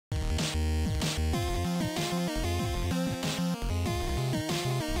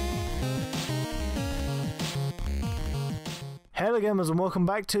Hello gamers and welcome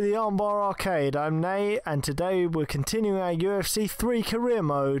back to the Armbar Arcade. I'm Nay and today we're continuing our UFC 3 career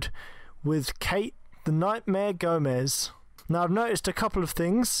mode with Kate the Nightmare Gomez. Now I've noticed a couple of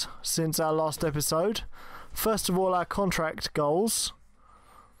things since our last episode. First of all, our contract goals.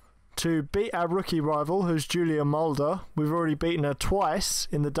 To beat our rookie rival, who's Julia Mulder. We've already beaten her twice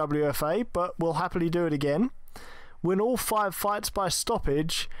in the WFA, but we'll happily do it again. Win all 5 fights by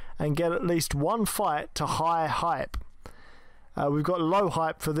stoppage and get at least one fight to high hype. We've got low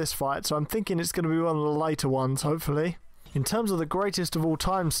hype for this fight, so I'm thinking it's going to be one of the later ones, hopefully. In terms of the greatest of all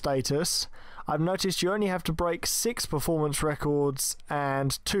time status, I've noticed you only have to break 6 performance records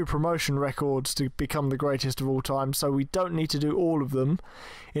and 2 promotion records to become the greatest of all time, so we don't need to do all of them.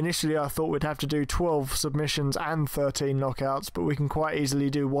 Initially I thought we'd have to do 12 submissions and 13 knockouts, but we can quite easily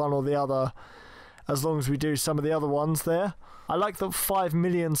do one or the other as long as we do some of the other ones there. I like that 5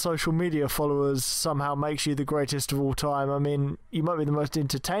 million social media followers somehow makes you the greatest of all time. I mean, you might be the most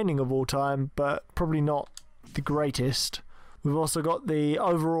entertaining of all time, but probably not the greatest. We've also got the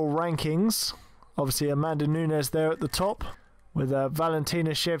overall rankings. Obviously Amanda Nunes there at the top, with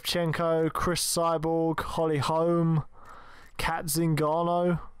Valentina Shevchenko, Chris Cyborg, Holly Holm, Kat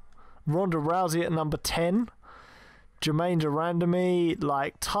Zingano, Ronda Rousey at number 10, Jermaine Durandamy,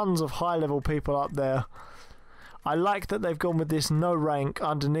 like tons of high level people up there. I like that they've gone with this no rank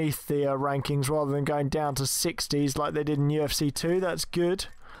underneath the rankings rather than going down to 60s like they did in UFC 2. That's good.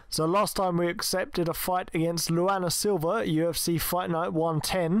 So last time we accepted a fight against Luana Silva at UFC Fight Night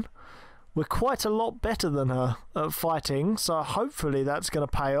 110. We're quite a lot better than her at fighting, so hopefully that's going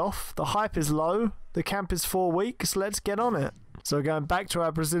to pay off. The hype is low, the camp is 4 weeks, let's get on it. So going back to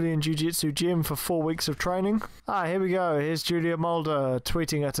our Brazilian Jiu-Jitsu gym for 4 weeks of training. Here we go, here's Julia Mulder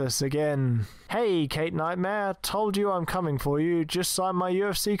tweeting at us again. Hey Kate Nightmare, told you I'm coming for you, just signed my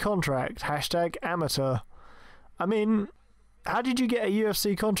UFC contract, #amateur. I mean, how did you get a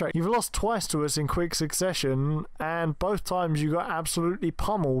UFC contract? You've lost twice to us in quick succession, and both times you got absolutely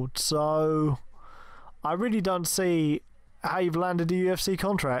pummeled, so I really don't see how you've landed a UFC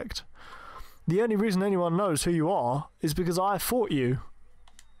contract. The only reason anyone knows who you are is because I fought you.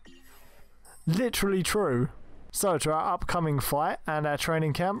 Literally true. So to our upcoming fight and our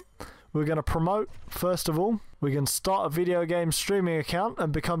training camp, we're going to promote, first of all. We can start a video game streaming account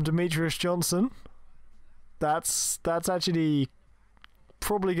and become Demetrius Johnson. That's actually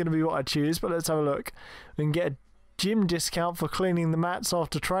probably going to be what I choose, but let's have a look. We can get a gym discount for cleaning the mats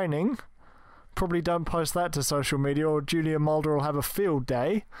after training. Probably don't post that to social media or Julia Mulder will have a field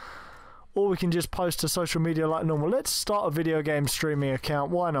day. Or we can just post to social media like normal. Let's start a video game streaming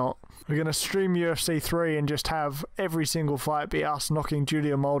account, why not? We're going to stream UFC 3 and just have every single fight be us knocking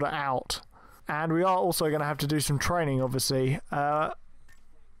Julia Mulder out. And we are also going to have to do some training, obviously.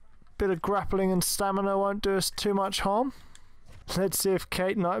 Bit of grappling and stamina won't do us too much harm. Let's see if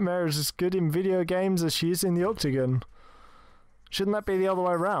Kate Nightmare is as good in video games as she is in the octagon. Shouldn't that be the other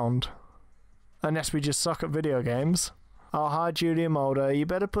way around? Unless we just suck at video games. Oh, hi Julia Mulder, you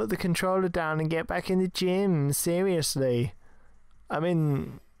better put the controller down and get back in the gym, seriously. I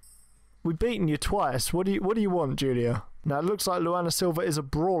mean, we've beaten you twice, what do you want, Julia? Now it looks like Luana Silva is a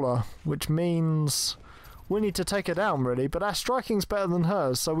brawler, which means we need to take her down really, but our striking's better than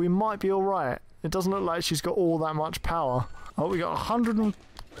hers, so we might be alright. It doesn't look like she's got all that much power. Oh, we got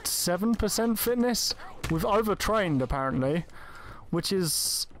 107% fitness? We've overtrained apparently, which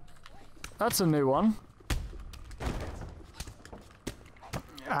is... that's a new one.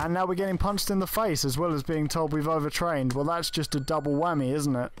 And now we're getting punched in the face as well as being told we've overtrained. Well, that's just a double whammy,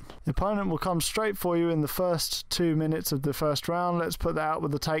 isn't it? The opponent will come straight for you in the first 2 minutes of the first round. Let's put that out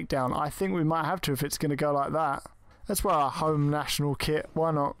with the takedown. I think we might have to if it's going to go like that. Let's wear our home national kit.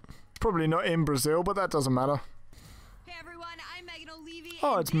 Why not? Probably not in Brazil, but that doesn't matter. Hey everyone, I'm Megan O'Leary.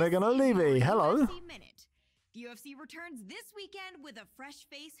 Oh, it's Megan O'Leary. Hello. The UFC returns this weekend with a fresh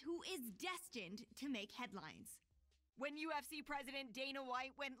face who is destined to make headlines. When UFC President Dana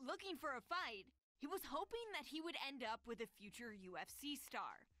White went looking for a fight, he was hoping that he would end up with a future UFC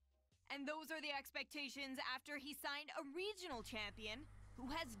star. And those are the expectations after he signed a regional champion who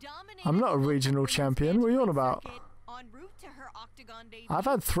has dominated... I'm not a regional champion, what are you on about? En route to her octagon debut. I've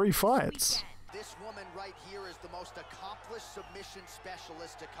had 3 fights. This woman right here is the most accomplished submission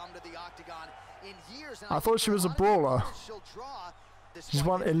specialist to come to the octagon in years. I thought she was a brawler. She's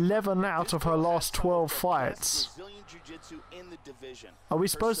won 11 out of her last 12 fights. Are we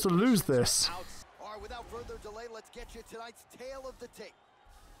supposed to lose this? Alright, without further delay, let's get you tonight's tale of the tape.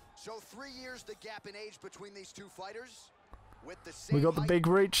 So 3 years the gap in age between these two fighters. We got the big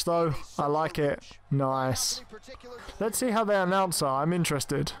reach though. I like it. Nice. Let's see how they announce her. I'm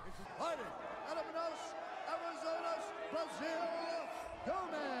interested.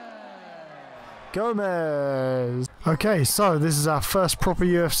 Gomez. Okay, so this is our first proper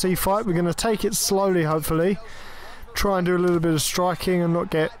UFC fight. We're going to take it slowly, hopefully. Try and do a little bit of striking and not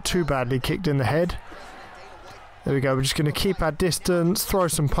get too badly kicked in the head. There we go, we're just going to keep our distance, throw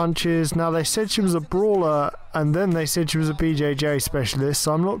some punches. Now, they said she was a brawler, and then they said she was a BJJ specialist,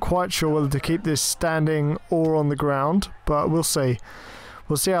 so I'm not quite sure whether to keep this standing or on the ground, but we'll see.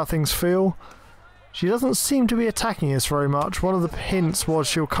 We'll see how things feel. She doesn't seem to be attacking us very much. One of the hints was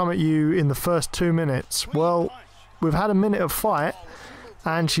she'll come at you in the first 2 minutes. Well, we've had a minute of fight,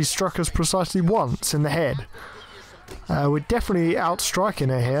 and she struck us precisely once in the head. We're definitely outstriking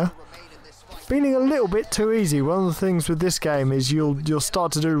her here. Feeling a little bit too easy. One of the things with this game is you'll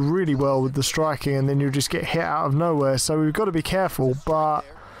start to do really well with the striking and then you'll just get hit out of nowhere, so we've got to be careful, but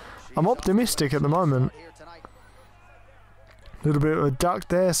I'm optimistic at the moment. A little bit of a duck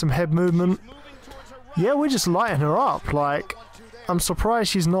there, some head movement. Yeah, we're just lighting her up. Like, I'm surprised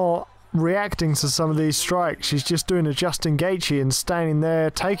she's not reacting to some of these strikes. She's just doing a Justin Gaethje and standing there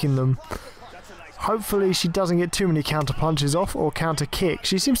taking them. Hopefully she doesn't get too many counter punches off or counter kicks.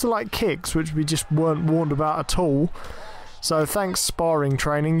 She seems to like kicks, which we just weren't warned about at all. So thanks, sparring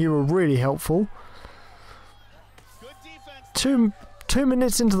training, you were really helpful. Two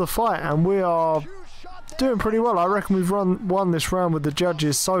minutes into the fight and we are doing pretty well. I reckon we've won this round with the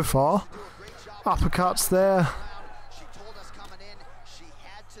judges so far. Uppercuts there.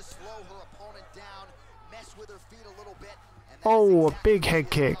 Oh, a big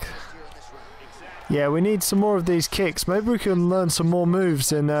head kick. Yeah, we need some more of these kicks. Maybe we can learn some more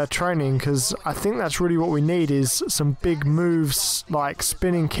moves in training, because I think that's really what we need, is some big moves like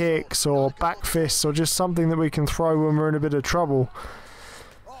spinning kicks or back fists or just something that we can throw when we're in a bit of trouble.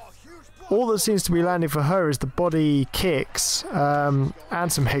 All that seems to be landing for her is the body kicks and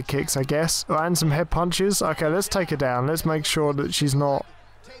some head kicks, I guess, and some head punches. Okay, let's take her down. Let's make sure that she's not...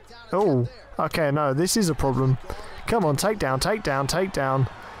 Oh, okay, no, this is a problem. Come on, take down, take down, take down.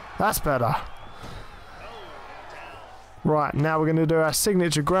 That's better. Right, now we're going to do our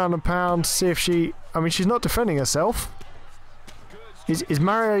signature ground and pound, see if she... I mean, she's not defending herself. Is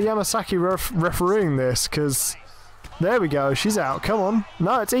Mario Yamasaki refereeing this? Because... There we go, she's out, come on.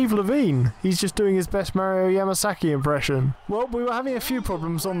 No, it's Eve Levine. He's just doing his best Mario Yamasaki impression. Well, we were having a few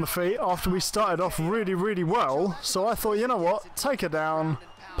problems on the feet after we started off really, really well. So I thought, you know what, take her down,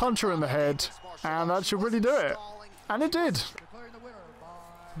 punch her in the head, and that should really do it. And it did.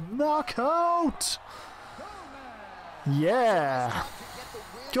 Knockout! Yeah.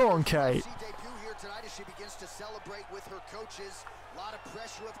 Go on, Kate. She begins to celebrate with her coaches. A lot of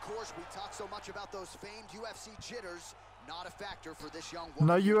pressure, of course. We talk so much about those famed UFC jitters. Not a factor for this young woman.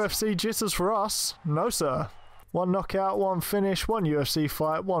 No UFC jitters for us. No, sir. One knockout, one finish, one UFC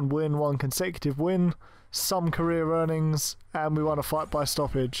fight, one win, one consecutive win, some career earnings, and we won a fight by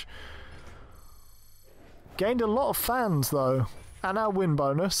stoppage. Gained a lot of fans, though, and our win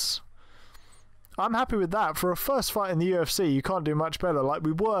bonus. I'm happy with that. For a first fight in the UFC, you can't do much better. Like,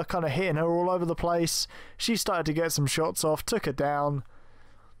 we were kind of hitting her all over the place. She started to get some shots off, took her down,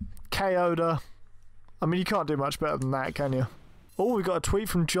 KO'd her. I mean, you can't do much better than that, can you? Oh, we got a tweet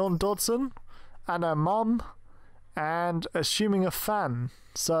from John Dodson and her mum and assuming a fan.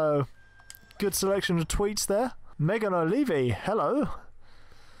 So, good selection of tweets there. Megan O'Leary, hello.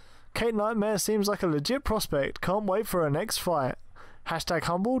 Kate Nightmare seems like a legit prospect. Can't wait for her next fight. Hashtag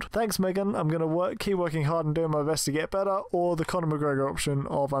humbled. Thanks, Megan. I'm going to keep working hard and doing my best to get better, or the Conor McGregor option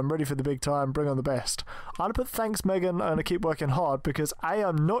of I'm ready for the big time, bring on the best. I'm going to put thanks, Megan. I'm going to keep working hard because A,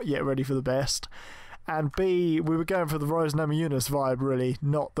 I'm not yet ready for the best, and B, we were going for the Rose Namajunas vibe, really,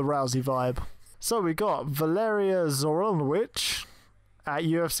 not the Rousey vibe. So we got Valeria Zorilnowicz at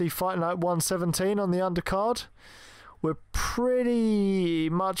UFC Fight Night 117 on the undercard. We're pretty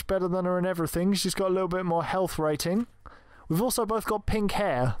much better than her in everything. She's got a little bit more health rating. We've also both got pink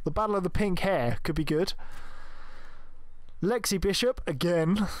hair. The battle of the pink hair could be good. Lexi Bishop,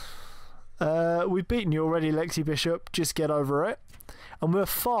 again. We've beaten you already, Lexi Bishop. Just get over it. And we're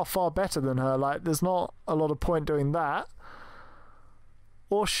far, far better than her. Like, there's not a lot of point doing that.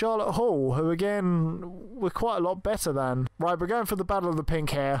 Or Charlotte Hall, who, again, we're quite a lot better than. Right, we're going for the battle of the pink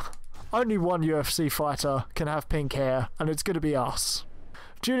hair. Only one UFC fighter can have pink hair, and it's going to be us.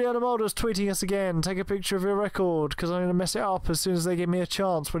 Juliana Mulder's tweeting us again. Take a picture of your record, because I'm going to mess it up as soon as they give me a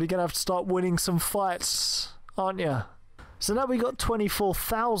chance. Well, you're going to have to start winning some fights, aren't you? So now we got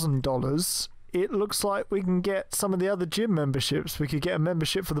 $24,000. It looks like we can get some of the other gym memberships. We could get a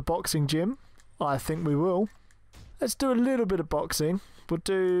membership for the boxing gym. I think we will. Let's do a little bit of boxing. We'll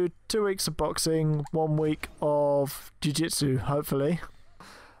do 2 weeks of boxing, 1 week of jiu-jitsu, hopefully.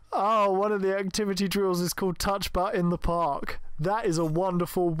 Oh, one of the activity drills is called Touch Butt in the Park. That is a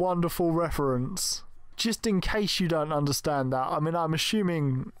wonderful, wonderful reference. Just in case you don't understand that. I mean, I'm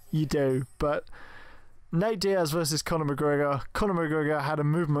assuming you do, but Nate Diaz versus Conor McGregor. Conor McGregor had a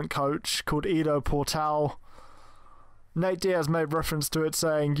movement coach called Ido Portal. Nate Diaz made reference to it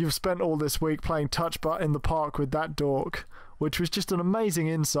saying, "You've spent all this week playing touch butt in the park with that dork," which was just an amazing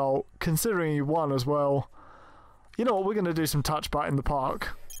insult, considering he won as well. You know what, we're going to do some touch butt in the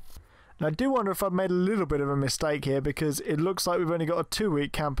park. And I do wonder if I've made a little bit of a mistake here, because it looks like we've only got a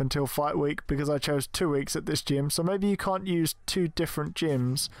 2-week camp until fight week, because I chose 2 weeks at this gym, so maybe you can't use 2 different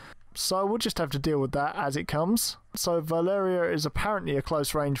gyms. So we'll just have to deal with that as it comes. So Valeria is apparently a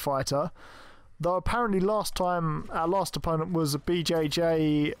close range fighter, though apparently last time our last opponent was a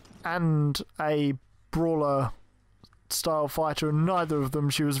BJJ and a brawler style fighter, and neither of them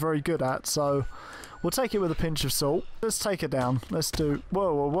she was very good at, so we'll take it with a pinch of salt. Let's take her down. Let's do...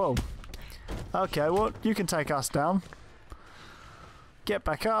 Whoa, whoa, whoa. Okay, well, you can take us down. Get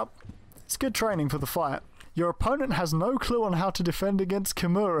back up. It's good training for the fight. Your opponent has no clue on how to defend against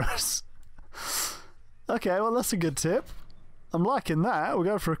Kimuras. Okay, well, that's a good tip. I'm liking that. We'll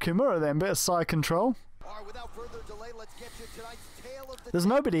go for a Kimura then. Bit of side control. There's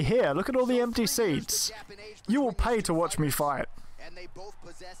nobody here. Look at all the empty seats. You will pay to watch me fight.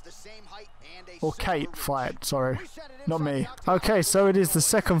 Or Kate fight, sorry. Not me. Okay, so it is the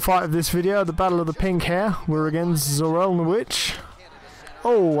second fight of this video, the Battle of the Pink Hair. We're against Zorelnowicz.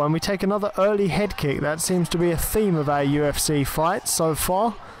 Oh, and we take another early head kick. That seems to be a theme of our UFC fights so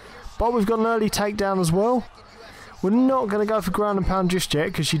far. But we've got an early takedown as well. We're not going to go for ground and pound just yet,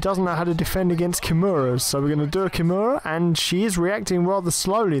 because she doesn't know how to defend against Kimuras. So we're going to do a Kimura, and she is reacting rather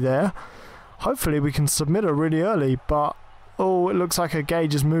slowly there. Hopefully we can submit her really early, but... oh, it looks like her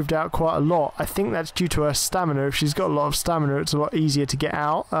gauge has moved out quite a lot. I think that's due to her stamina. If she's got a lot of stamina, it's a lot easier to get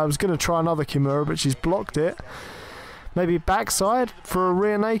out. I was going to try another Kimura, but she's blocked it. Maybe backside for a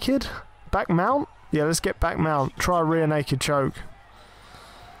rear naked? Back mount? Yeah, let's get back mount. Try a rear naked choke.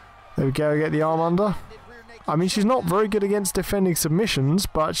 There we go, get the arm under. I mean, she's not very good against defending submissions,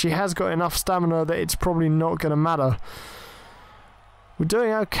 but she has got enough stamina that it's probably not going to matter. We're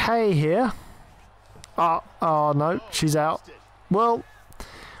doing okay here. Oh no, she's out. Well,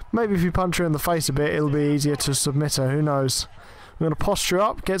 maybe if you punch her in the face a bit, it'll be easier to submit her, who knows. We're going to posture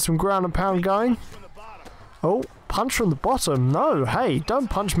up, get some ground and pound going. Oh, punch from the bottom. No, hey, don't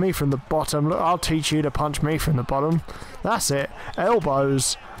punch me from the bottom. Look, I'll teach you to punch me from the bottom. That's it.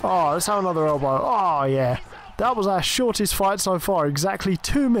 Elbows. Oh, let's have another elbow. Oh, yeah. That was our shortest fight so far. Exactly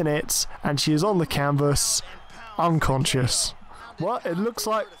 2 minutes, and she is on the canvas, unconscious. Well, it looks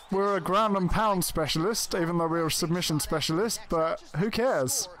like we're a ground and pound specialist, even though we're a submission specialist, but who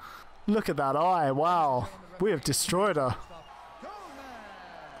cares? Look at that eye, wow. We have destroyed her.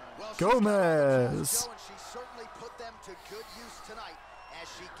 Gomez!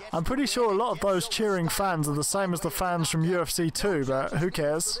 I'm pretty sure a lot of those cheering fans are the same as the fans from UFC 2, but who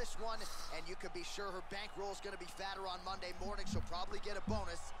cares? And you can be sure her bankroll is going to be fatter on Monday morning. She'll probably get a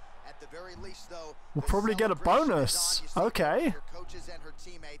bonus. At the very least, though, we'll probably get a bonus. Okay.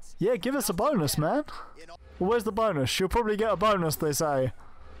 Yeah, give us a bonus, man. Well, where's the bonus? She'll probably get a bonus, they say.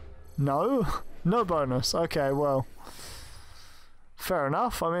 No? No bonus. Okay, well. Fair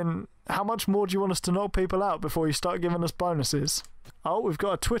enough. I mean, how much more do you want us to knock people out before you start giving us bonuses? Oh, we've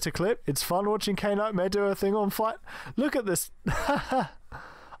got a Twitter clip. It's fun watching Kate Nightmare do her thing on fight. Look at this. Oh,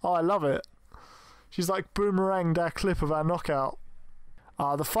 I love it. She's like boomeranged our clip of our knockout.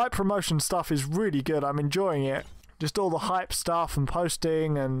 The fight promotion stuff is really good. I'm enjoying it. Just all the hype stuff and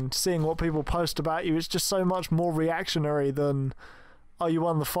posting and seeing what people post about you. It's just so much more reactionary than, oh, you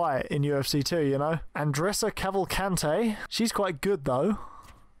won the fight in UFC 2, you know? Andressa Cavalcante. She's quite good, though.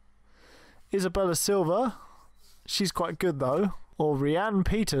 Isabella Silva. She's quite good, though. Or Rhiannon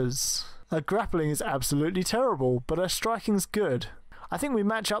Peters. Her grappling is absolutely terrible, but her striking's good. I think we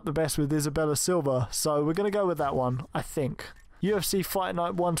match up the best with Isabella Silva, so we're going to go with that one, I think. UFC Fight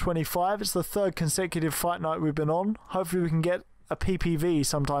Night 125. It's the 3rd consecutive fight night we've been on. Hopefully we can get a PPV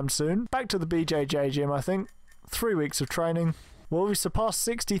sometime soon. Back to the BJJ gym, I think. 3 weeks of training. Well, we surpassed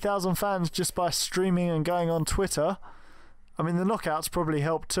 60,000 fans just by streaming and going on Twitter. I mean, the knockouts probably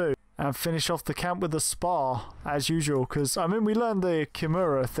helped too. And finish off the camp with a spar, as usual, because, I mean, we learned the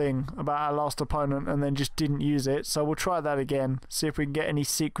Kimura thing about our last opponent and then just didn't use it, so we'll try that again, see if we can get any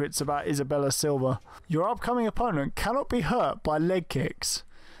secrets about Isabella Silva. Your upcoming opponent cannot be hurt by leg kicks.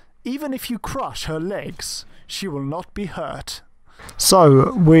 Even if you crush her legs, she will not be hurt.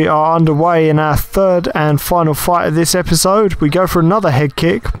 So, we are underway in our 3rd and final fight of this episode. We go for another head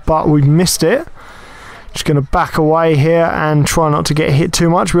kick, but we missed it. Just going to back away here and try not to get hit too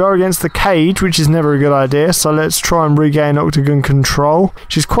much. We are against the cage, which is never a good idea, so let's try and regain octagon control.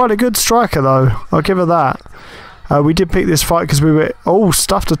 She's quite a good striker, though. I'll give her that. We did pick this fight because we were... Oh,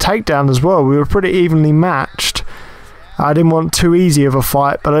 stuffed a takedown as well. We were pretty evenly matched. I didn't want too easy of a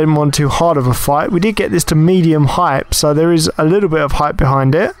fight, but I didn't want too hard of a fight. We did get this to medium hype, so there is a little bit of hype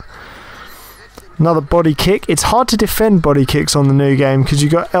behind it. Another body kick. It's hard to defend body kicks on the new game because you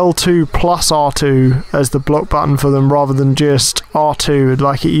got L2 plus R2 as the block button for them rather than just R2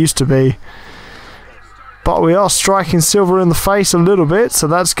 like it used to be. But we are striking Silver in the face a little bit, so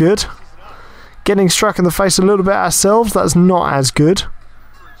that's good. Getting struck in the face a little bit ourselves, that's not as good.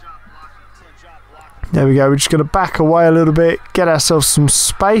 There we go. We're just going to back away a little bit, get ourselves some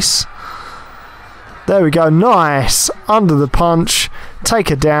space. There we go. Nice. Under the punch. Take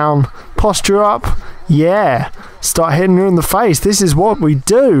her down. Posture up. Yeah. Start hitting her in the face. This is what we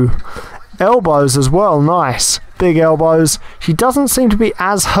do. Elbows as well. Nice. Big elbows. She doesn't seem to be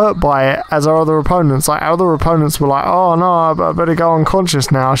as hurt by it as our other opponents. Like, our other opponents were like, oh no, I better go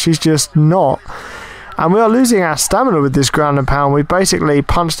unconscious now. She's just not. And we are losing our stamina with this ground and pound. We basically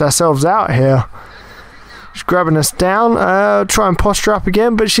punched ourselves out here. She's grabbing us down. Try and posture up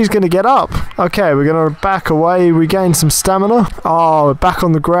again, but she's going to get up. Okay, we're going to back away, regain some stamina. Oh, we're back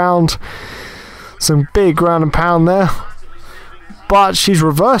on the ground. Some big ground and pound there. But she's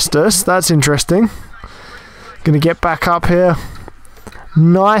reversed us. That's interesting. Going to get back up here.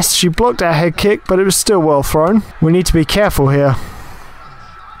 Nice. She blocked our head kick, but it was still well thrown. We need to be careful here.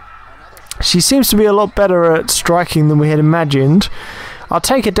 She seems to be a lot better at striking than we had imagined. I'll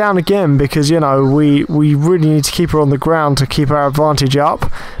take it down again because, you know, we really need to keep her on the ground to keep our advantage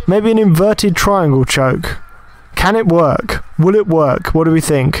up. Maybe an inverted triangle choke. Can it work? Will it work? What do we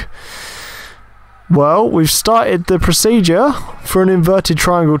think? Well, we've started the procedure for an inverted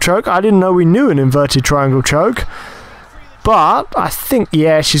triangle choke. I didn't know we knew an inverted triangle choke. But I think,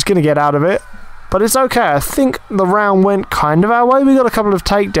 yeah, she's going to get out of it. But it's okay. I think the round went kind of our way. We got a couple of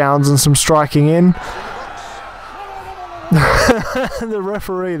takedowns and some striking in. The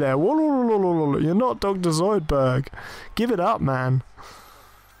referee there. You're not Dr. Zoidberg. Give it up, man.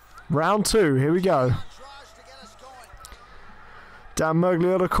 Round 2. Here we go. Dan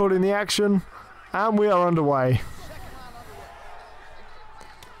Mergliotta calling the action. And we are underway.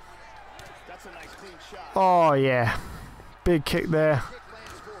 Oh, yeah. Big kick there.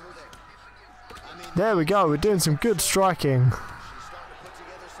 There we go. We're doing some good striking.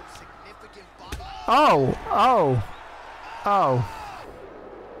 Oh. Oh. Oh.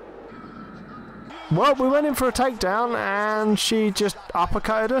 Well, we went in for a takedown and she just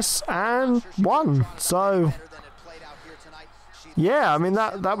uppercutted us and won. So, yeah, I mean,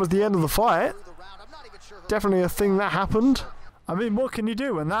 that was the end of the fight. Definitely a thing that happened. I mean, what can you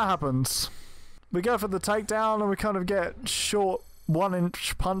do when that happens? We go for the takedown and we kind of get short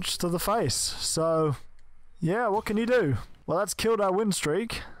 1-inch punch to the face. So, yeah, what can you do? Well, that's killed our win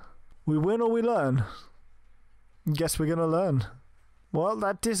streak. We win or we learn. Guess we're going to learn. Well,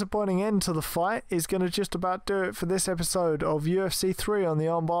 that disappointing end to the fight is going to just about do it for this episode of UFC 3 on the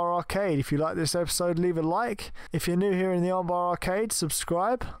Armbar Arcade. If you like this episode, leave a like. If you're new here in the Armbar Arcade,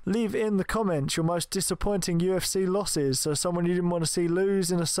 subscribe. Leave in the comments your most disappointing UFC losses. So someone you didn't want to see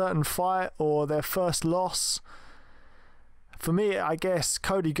lose in a certain fight or their first loss. For me, I guess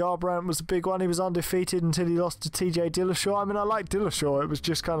Cody Garbrandt was a big one. He was undefeated until he lost to TJ Dillashaw. I mean, I like Dillashaw. It was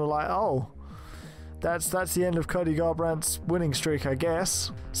just kind of like, oh... That's the end of Cody Garbrandt's winning streak, I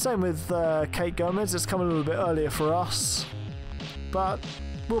guess. Same with Kate Gomez. It's come a little bit earlier for us. But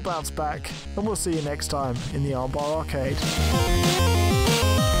we'll bounce back, and we'll see you next time in the Armbar Arcade.